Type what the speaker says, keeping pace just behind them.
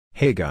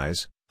Hey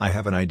guys, I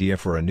have an idea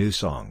for a new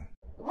song.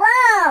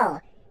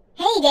 Whoa!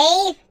 Hey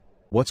Dave!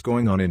 What's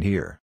going on in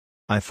here?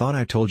 I thought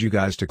I told you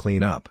guys to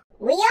clean up.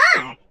 We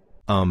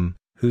are!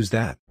 Who's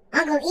that?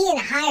 Uncle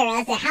Ian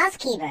hired us a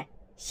housekeeper.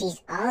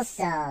 She's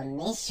also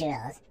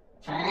mistress.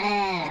 Come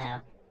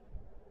on!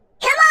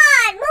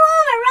 Move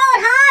over,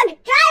 roadhog!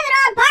 Drive it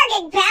on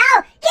parking,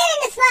 pal! Get in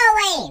the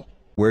slow lane!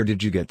 Where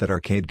did you get that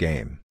arcade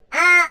game?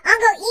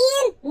 Uncle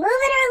Ian, move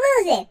it or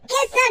lose it!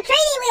 Get some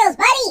training wheels,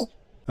 buddy!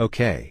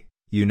 Okay,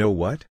 you know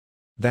what?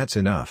 That's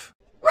enough.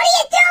 What are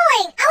you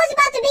doing? I was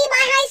about to beat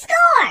my high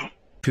score!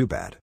 Too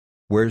bad.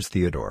 Where's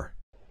Theodore?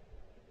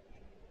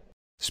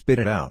 Spit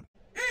it out.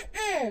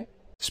 Mm-mm.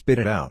 Spit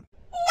it out.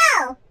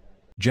 No!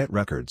 Jet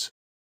Records.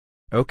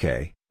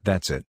 Okay,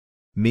 that's it.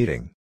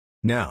 Meeting.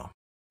 Now.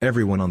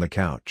 Everyone on the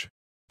couch.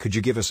 Could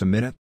you give us a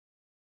minute?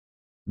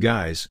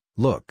 Guys,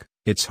 look,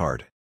 it's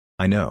hard.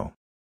 I know.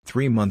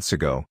 3 months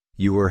ago,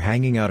 you were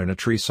hanging out in a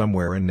tree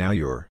somewhere and now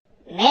you're...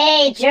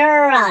 Major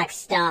rock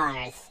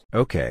stars.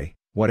 Okay,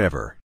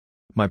 whatever.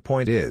 My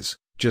point is,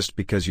 just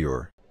because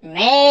you're...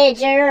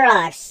 Major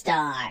rock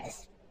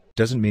stars.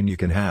 doesn't mean you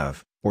can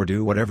have, or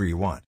do whatever you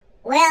want.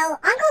 Well,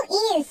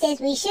 Uncle Ian says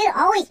we should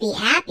always be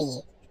happy.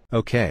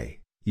 Okay,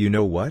 you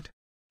know what?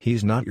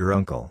 He's not your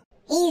uncle.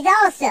 He's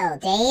also,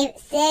 Dave,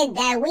 said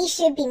that we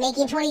should be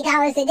making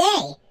 $20 a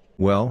day.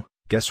 Well,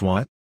 guess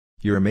what?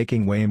 You're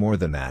making way more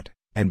than that,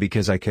 and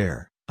because I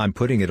care, I'm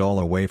putting it all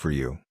away for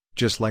you,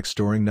 just like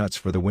storing nuts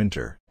for the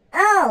winter.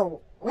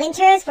 Oh,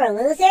 winters for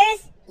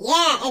losers?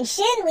 Yeah, and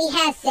shouldn't we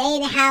have say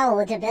in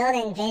how to build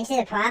and invent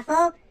a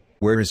profile?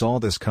 Where is all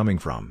this coming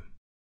from?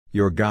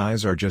 Your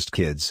guys are just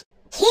kids.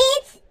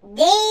 Kids,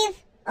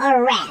 Dave,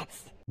 or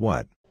rats?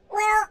 What?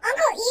 Well,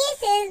 Uncle Ian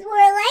says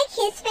we're like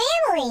his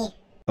family.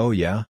 Oh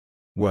yeah?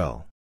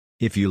 Well,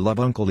 if you love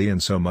Uncle Ian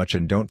so much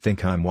and don't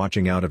think I'm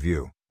watching out of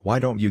you, why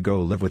don't you go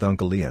live with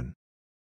Uncle Ian?